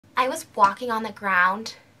I was walking on the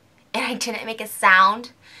ground and I didn't make a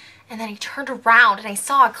sound, and then I turned around and I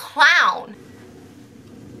saw a clown.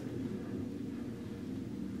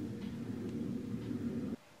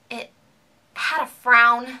 It had a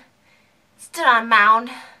frown, stood on a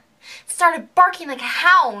mound, started barking like a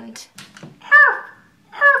hound. Arf,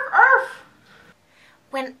 arf, arf.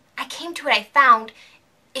 When I came to it, I found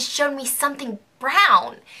it showed me something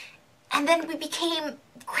brown, and then we became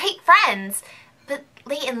great friends. But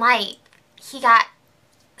late in life, he got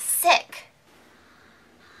sick.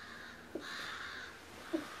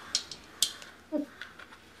 I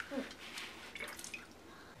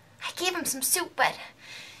gave him some soup, but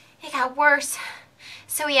it got worse.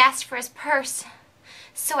 So he asked for his purse.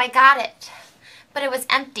 So I got it, but it was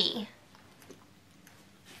empty.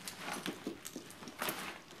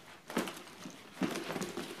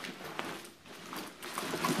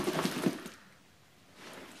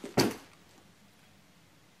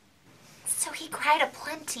 So he cried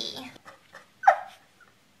aplenty.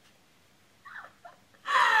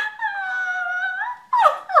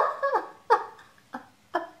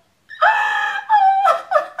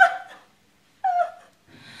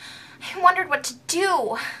 I wondered what to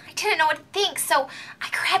do. I didn't know what to think, so I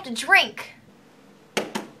grabbed a drink.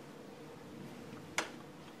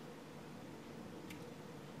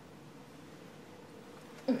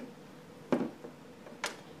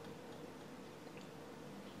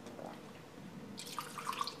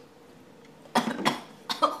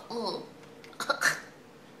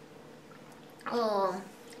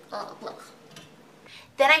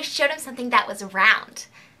 Then I showed him something that was round,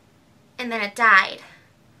 and then it died,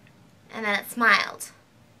 and then it smiled,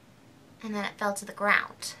 and then it fell to the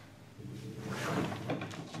ground.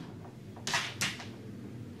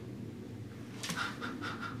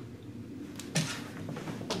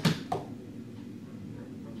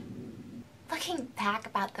 Looking back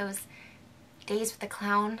about those days with the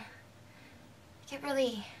clown, I get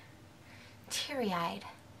really teary-eyed,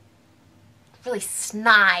 really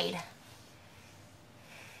snide.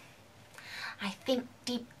 I think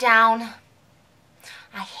deep down,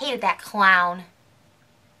 I hated that clown.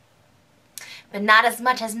 But not as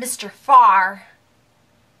much as Mr. Farr.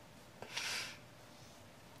 I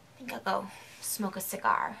think I'll go smoke a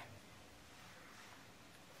cigar.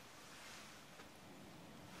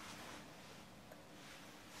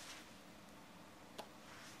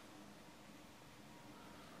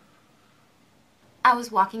 I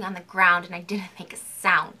was walking on the ground and I didn't make a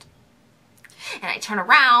sound. And I turned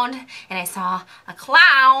around and I saw a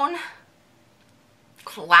clown.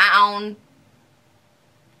 Clown.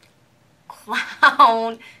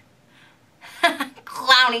 Clown.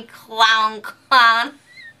 Clowny, clown, clown.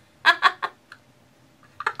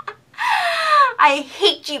 I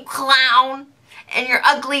hate you, clown, and your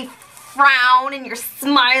ugly frown and your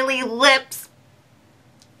smiley lips.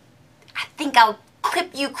 I think I'll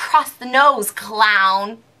clip you across the nose,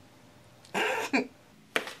 clown.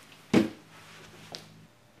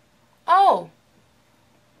 Oh,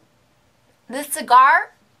 this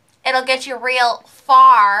cigar, it'll get you real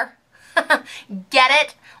far. Get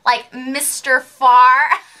it? Like Mr. Farr?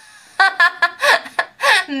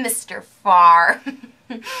 Mr. Farr.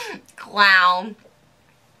 Clown.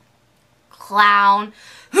 Clown.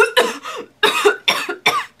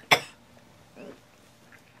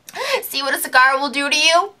 See what a cigar will do to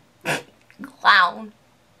you? Clown.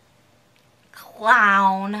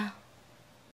 Clown.